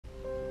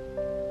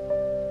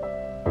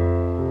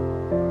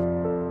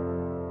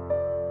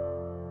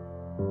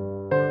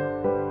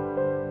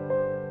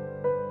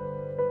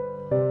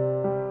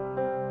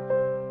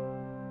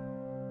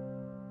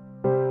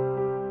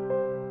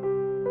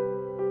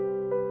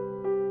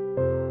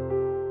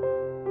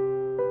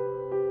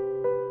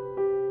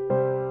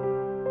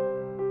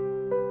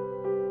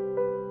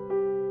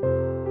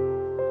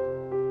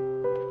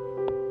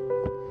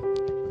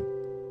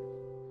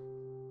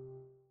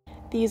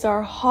These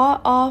are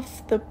hot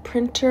off the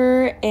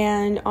printer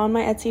and on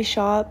my Etsy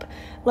shop.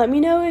 Let me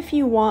know if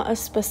you want a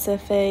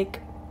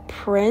specific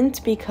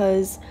print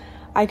because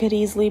I could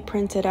easily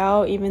print it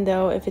out even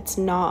though if it's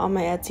not on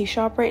my Etsy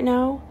shop right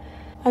now.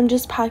 I'm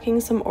just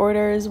packing some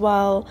orders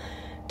while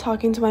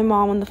talking to my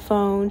mom on the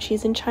phone.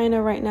 She's in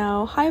China right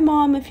now. Hi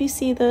Mom, if you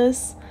see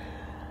this.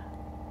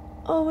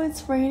 Oh,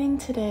 it's raining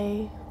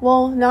today.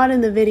 Well, not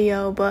in the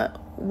video, but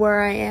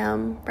where I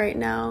am right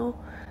now.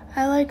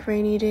 I like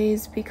rainy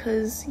days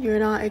because you're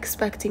not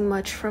expecting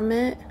much from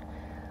it.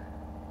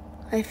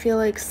 I feel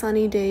like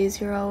sunny days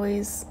you're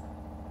always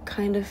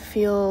kind of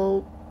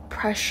feel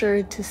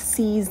pressured to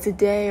seize the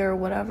day or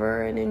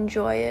whatever and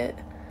enjoy it.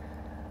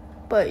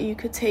 But you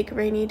could take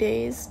rainy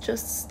days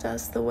just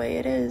as the way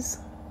it is.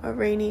 A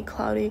rainy,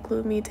 cloudy,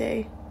 gloomy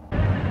day.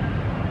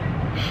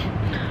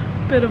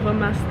 Bit of a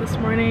mess this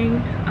morning.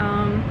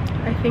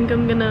 I think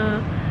I'm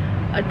gonna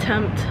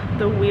attempt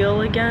the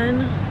wheel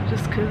again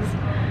just because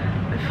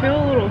I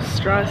feel a little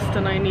stressed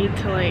and I need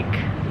to like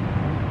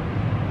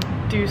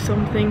do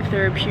something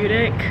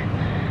therapeutic,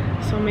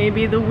 so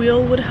maybe the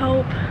wheel would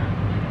help.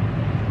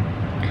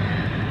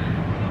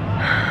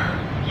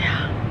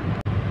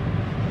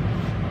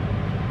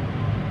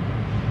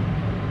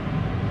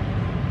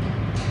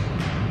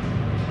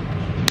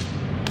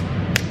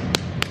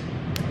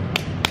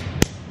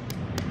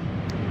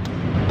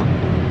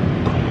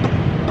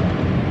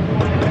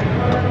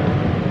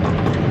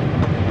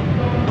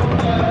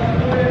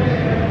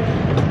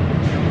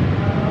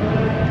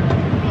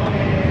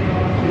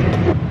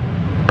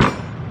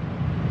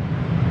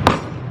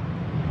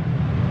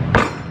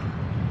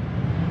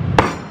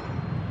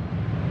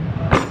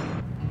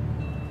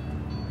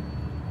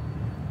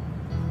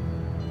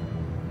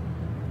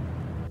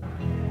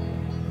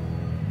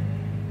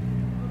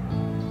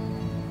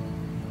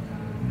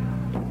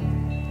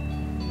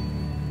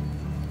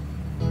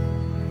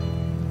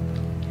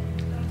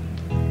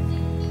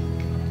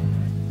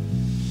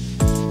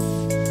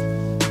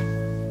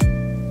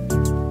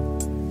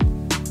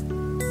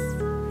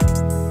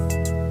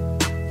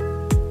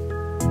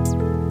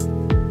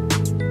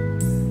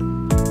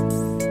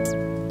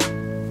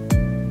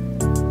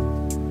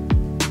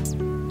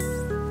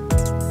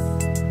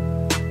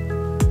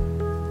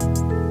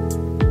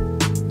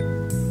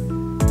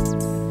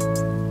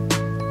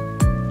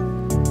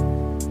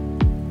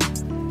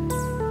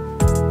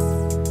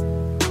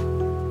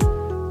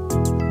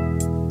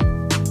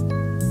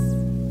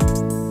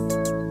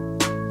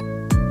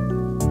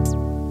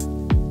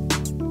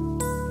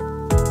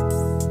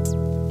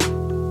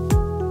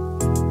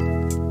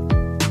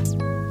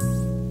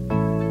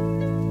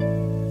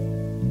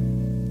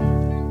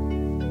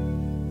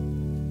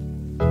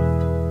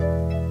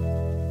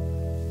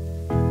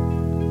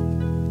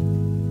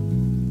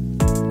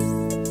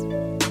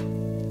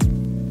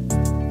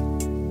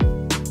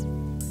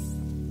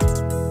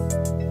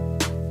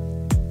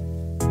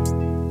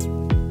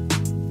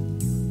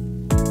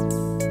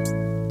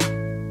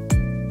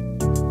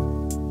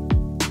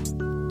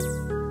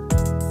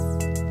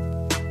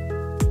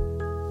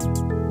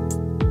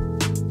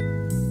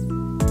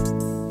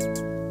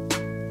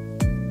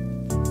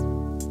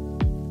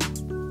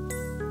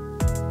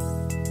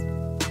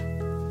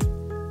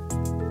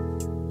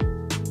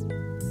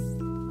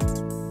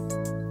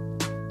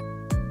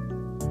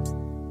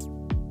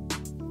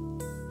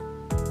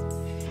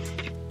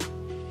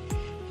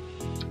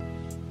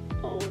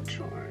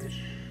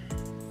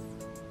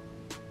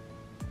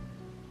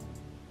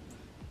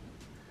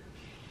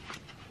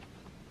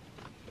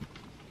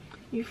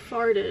 You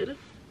farted.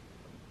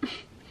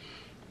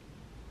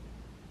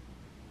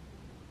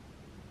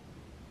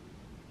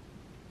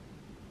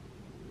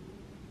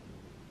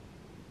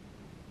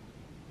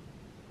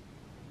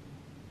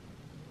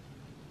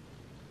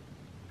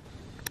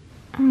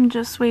 I'm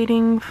just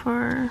waiting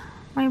for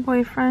my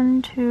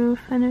boyfriend to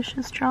finish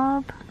his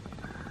job.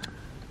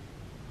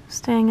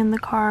 Staying in the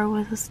car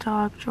with his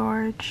dog,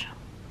 George.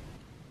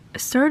 I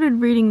started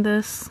reading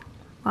this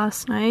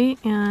last night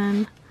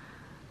and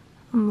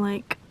I'm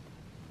like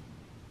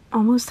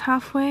almost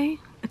halfway.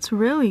 It's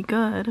really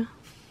good.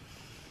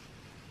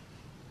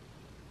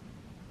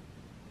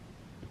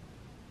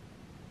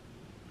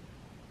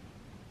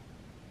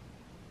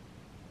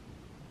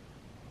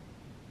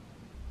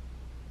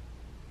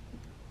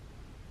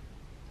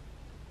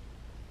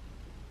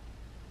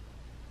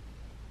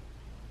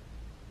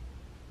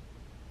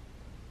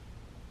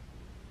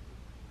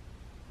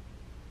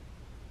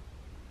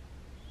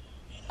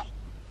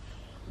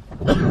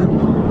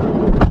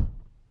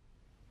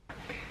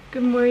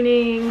 Good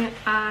morning.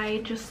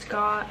 I just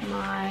got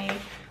my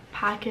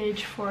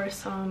package for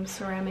some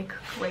ceramic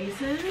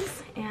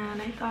glazes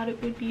and I thought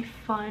it would be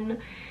fun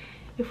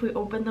if we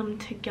open them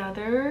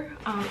together.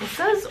 It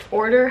says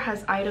order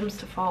has items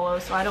to follow,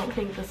 so I don't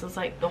think this is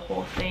like the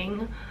whole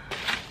thing.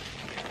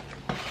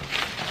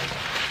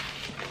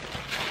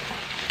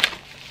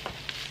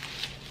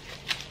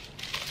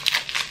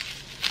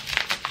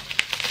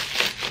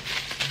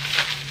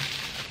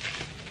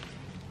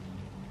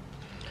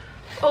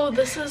 Oh,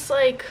 this is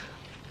like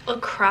a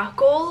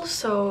crackle,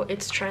 so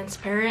it's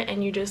transparent,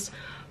 and you just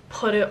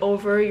put it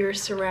over your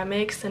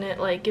ceramics and it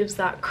like gives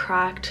that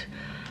cracked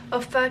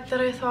effect that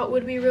I thought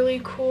would be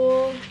really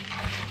cool.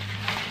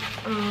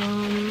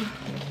 And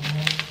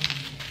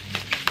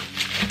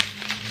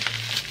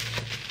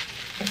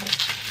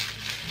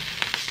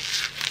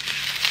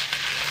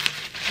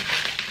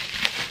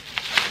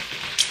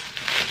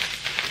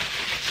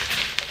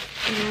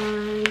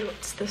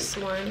what's this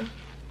one?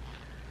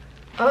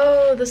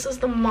 Oh, this is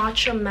the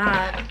matcha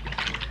matte.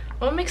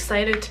 Well, I'm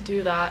excited to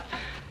do that.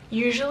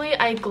 Usually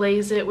I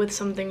glaze it with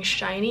something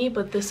shiny,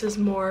 but this is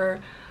more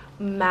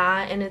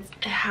matte, and it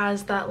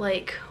has that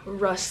like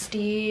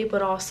rusty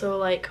but also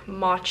like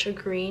matcha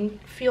green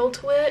feel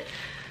to it.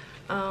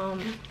 I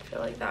feel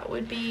like that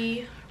would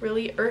be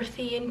really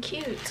earthy and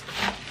cute.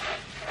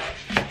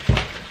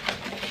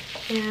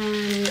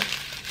 And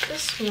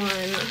this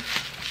one,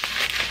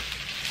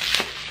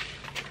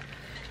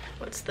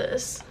 what's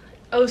this?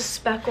 Oh,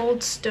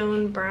 speckled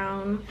stone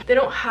brown. They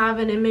don't have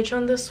an image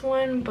on this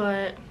one,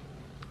 but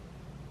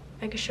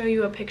I could show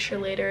you a picture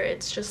later.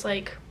 It's just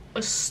like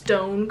a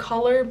stone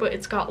color, but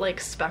it's got like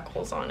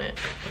speckles on it.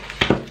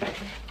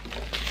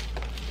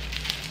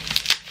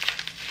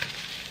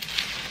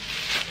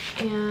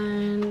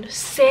 And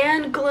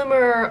sand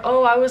glimmer.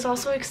 Oh, I was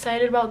also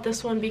excited about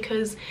this one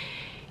because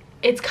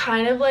it's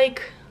kind of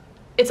like,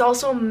 it's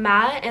also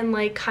matte and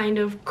like kind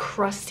of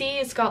crusty.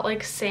 It's got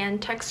like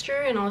sand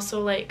texture and also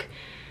like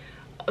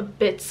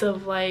bits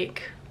of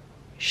like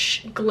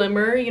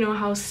glimmer. You know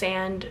how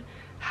sand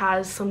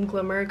has some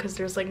glimmer because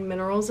there's like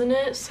minerals in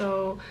it.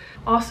 So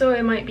also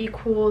it might be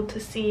cool to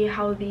see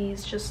how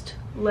these just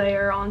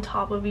layer on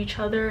top of each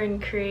other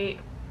and create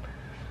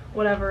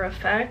whatever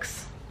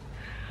effects.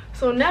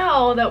 So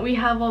now that we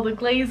have all the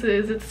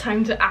glazes, it's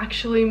time to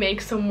actually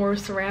make some more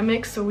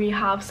ceramics so we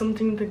have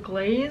something to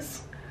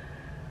glaze.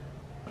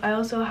 I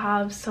also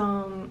have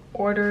some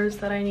orders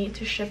that I need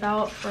to ship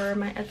out for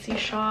my Etsy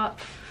shop.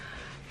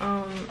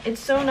 It's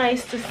so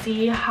nice to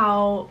see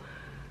how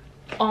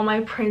all my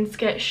prints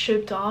get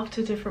shipped off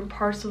to different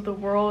parts of the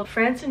world.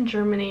 France and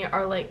Germany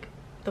are like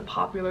the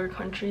popular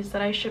countries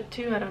that I ship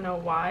to. I don't know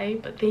why,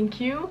 but thank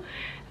you.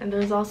 And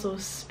there's also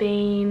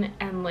Spain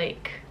and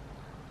like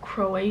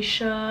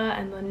Croatia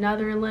and the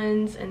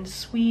Netherlands and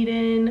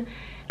Sweden.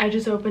 I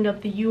just opened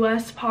up the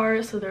US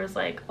part, so there's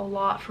like a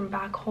lot from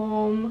back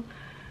home.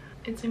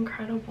 It's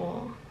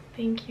incredible.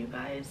 Thank you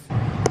guys.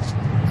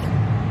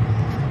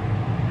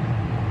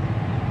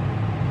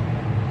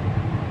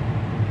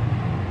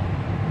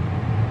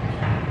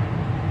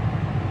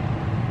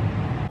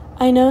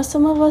 I know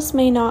some of us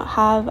may not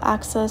have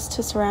access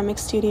to ceramic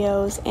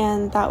studios,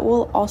 and that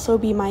will also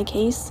be my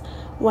case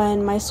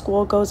when my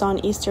school goes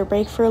on Easter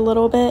break for a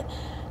little bit.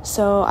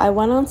 So I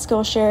went on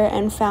Skillshare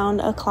and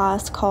found a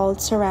class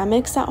called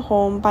Ceramics at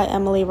Home by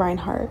Emily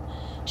Reinhardt.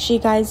 She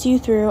guides you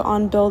through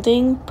on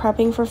building,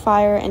 prepping for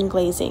fire, and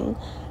glazing.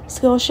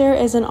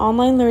 Skillshare is an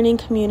online learning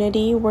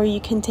community where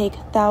you can take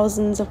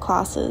thousands of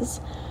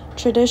classes.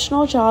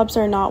 Traditional jobs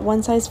are not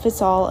one size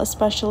fits all,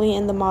 especially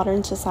in the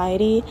modern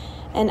society,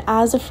 and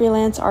as a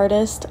freelance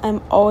artist,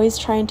 I'm always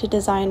trying to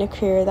design a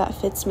career that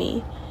fits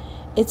me.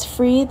 It's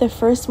free the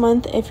first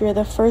month if you're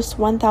the first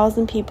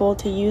 1,000 people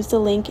to use the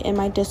link in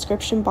my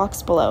description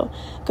box below.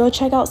 Go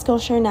check out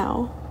Skillshare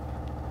now.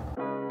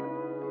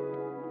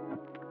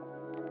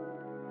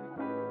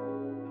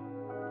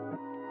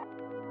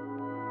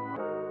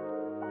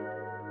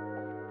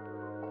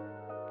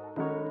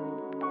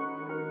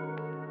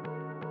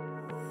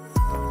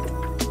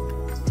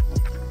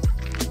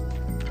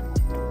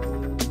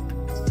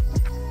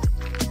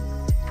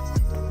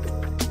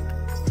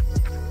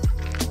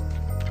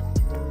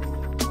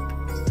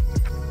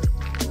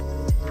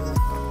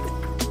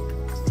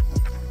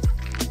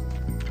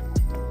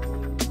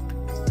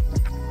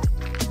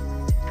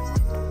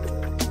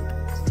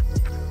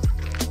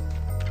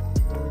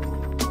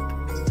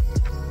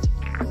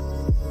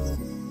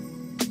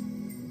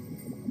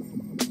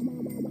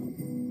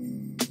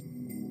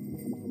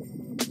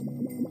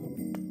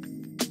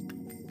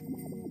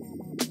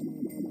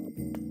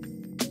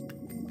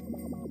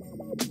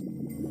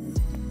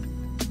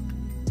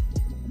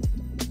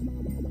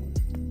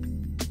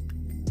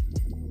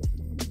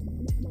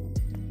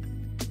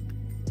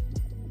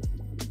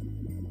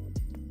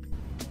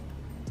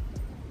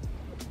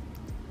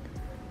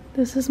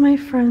 This is my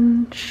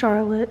friend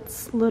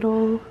Charlotte's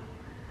little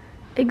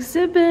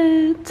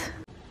exhibit.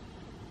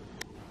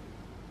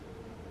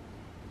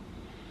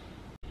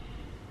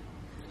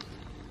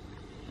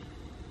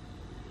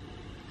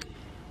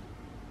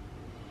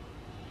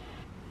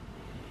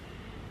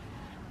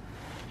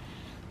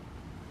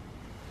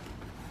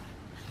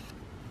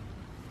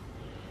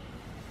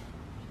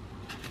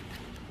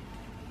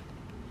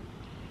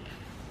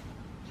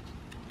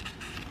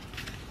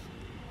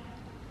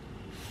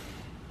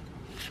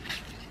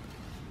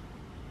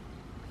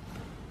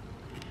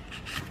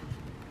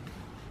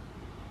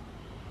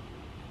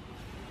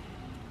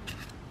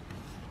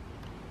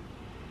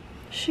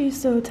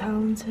 She's so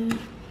talented.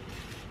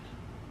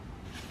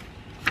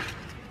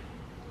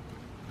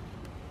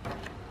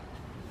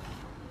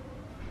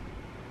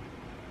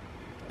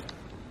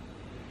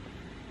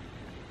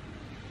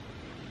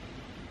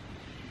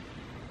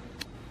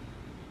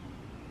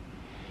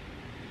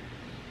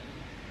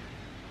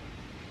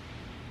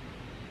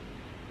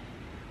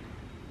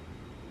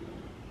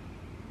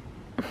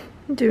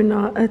 Do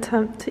not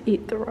attempt to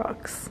eat the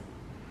rocks.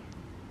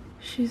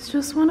 She's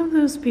just one of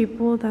those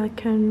people that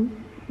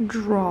can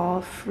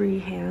draw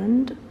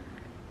freehand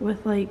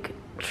with like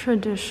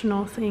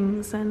traditional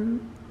things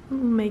and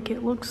make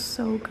it look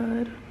so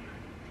good.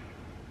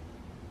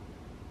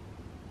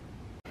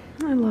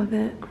 I love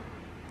it.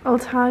 I'll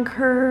tag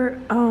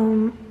her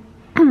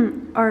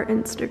our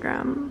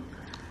Instagram,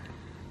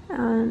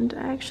 and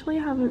I actually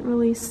haven't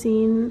really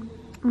seen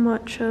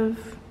much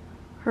of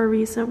her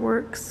recent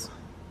works,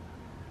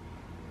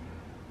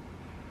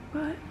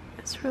 but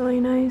it's really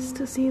nice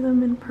to see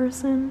them in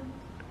person.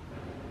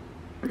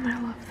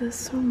 I love this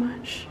so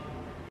much.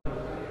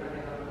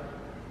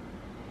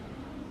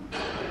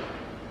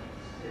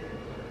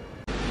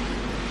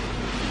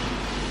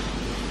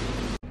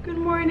 Good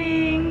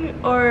morning,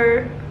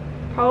 or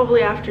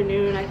probably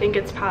afternoon. I think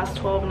it's past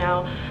 12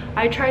 now.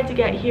 I tried to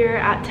get here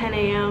at 10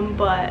 a.m.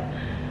 but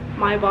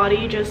my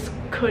body just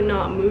could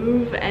not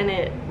move, and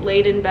it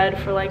laid in bed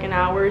for like an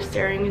hour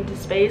staring into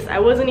space. I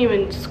wasn't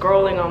even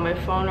scrolling on my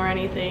phone or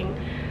anything.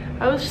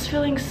 I was just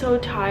feeling so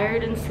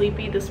tired and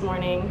sleepy this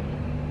morning,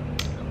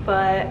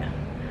 but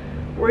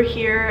we're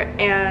here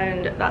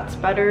and that's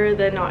better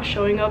than not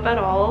showing up at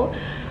all.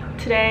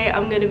 Today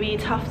I'm gonna be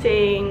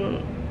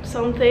tufting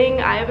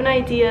something. I have an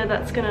idea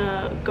that's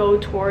gonna go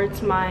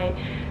towards my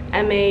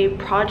MA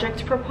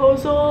project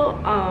proposal.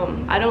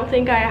 I don't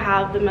think I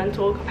have the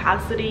mental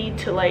capacity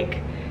to like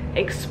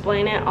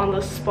explain it on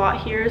the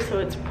spot here, so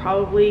it's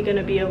probably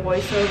gonna be a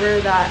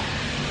voiceover that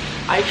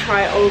I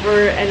try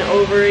over and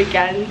over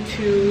again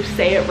to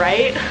say it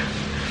right.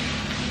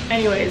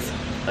 Anyways,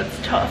 let's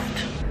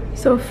tuft.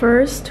 So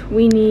first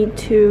we need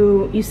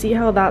to, you see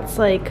how that's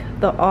like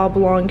the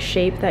oblong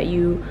shape that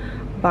you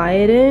buy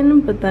it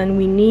in, but then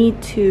we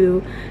need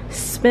to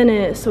spin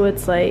it so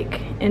it's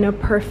like in a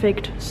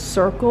perfect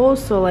circle,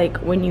 so like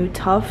when you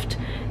tuft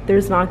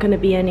there's not going to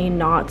be any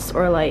knots,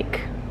 or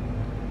like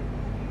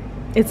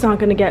it's not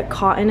going to get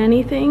caught in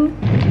anything.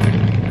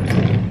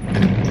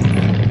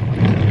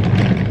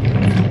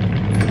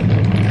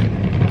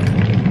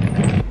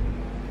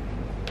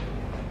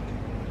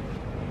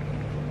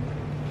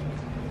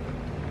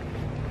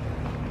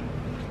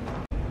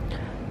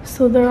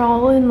 So they're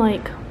all in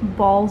like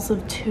balls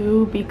of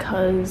 2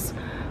 because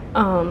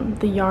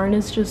the yarn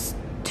is just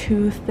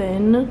too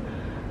thin,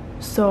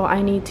 so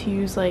I need to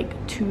use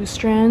like 2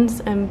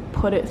 strands and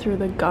put it through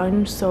the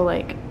gun so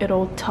like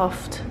it'll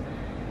tuft,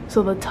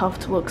 so the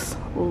tuft looks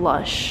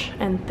lush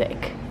and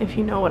thick, if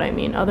you know what I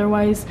mean.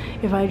 Otherwise,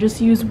 if I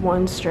just use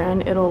 1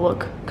 strand, it'll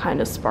look kind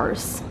of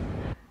sparse.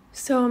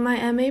 So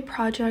my MA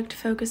project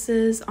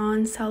focuses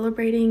on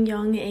celebrating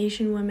young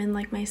Asian women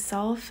like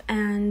myself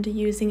and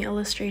using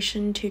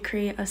illustration to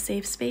create a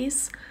safe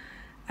space.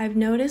 I've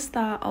noticed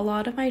that a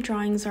lot of my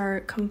drawings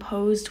are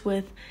composed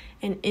with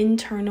an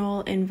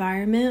internal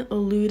environment,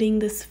 eluding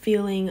this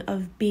feeling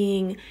of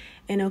being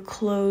in a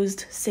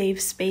closed, safe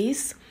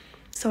space.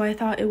 So I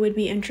thought it would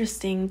be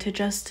interesting to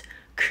just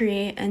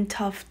create and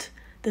tuft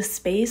the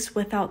space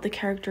without the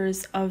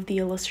characters of the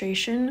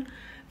illustration.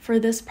 For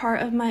this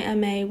part of my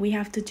MA, we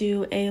have to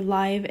do a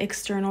live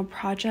external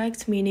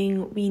project,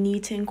 meaning we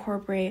need to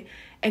incorporate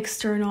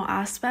external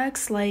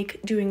aspects like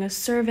doing a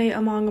survey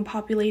among a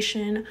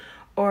population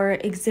or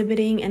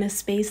exhibiting in a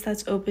space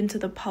that's open to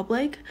the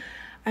public.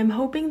 I'm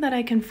hoping that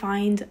I can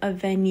find a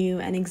venue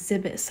and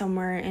exhibit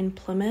somewhere in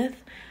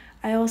Plymouth.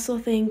 I also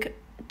think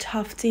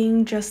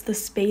tufting just the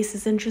space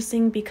is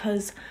interesting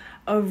because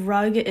a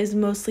rug is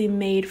mostly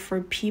made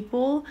for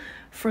people,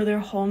 for their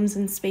homes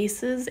and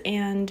spaces,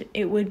 and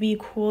it would be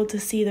cool to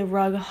see the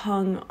rug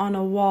hung on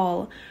a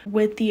wall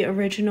with the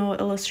original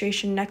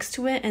illustration next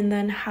to it, and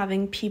then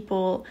having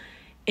people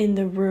in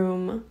the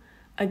room,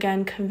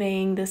 again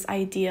conveying this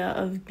idea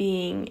of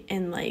being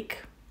in like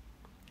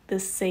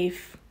this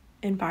safe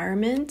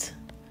environment.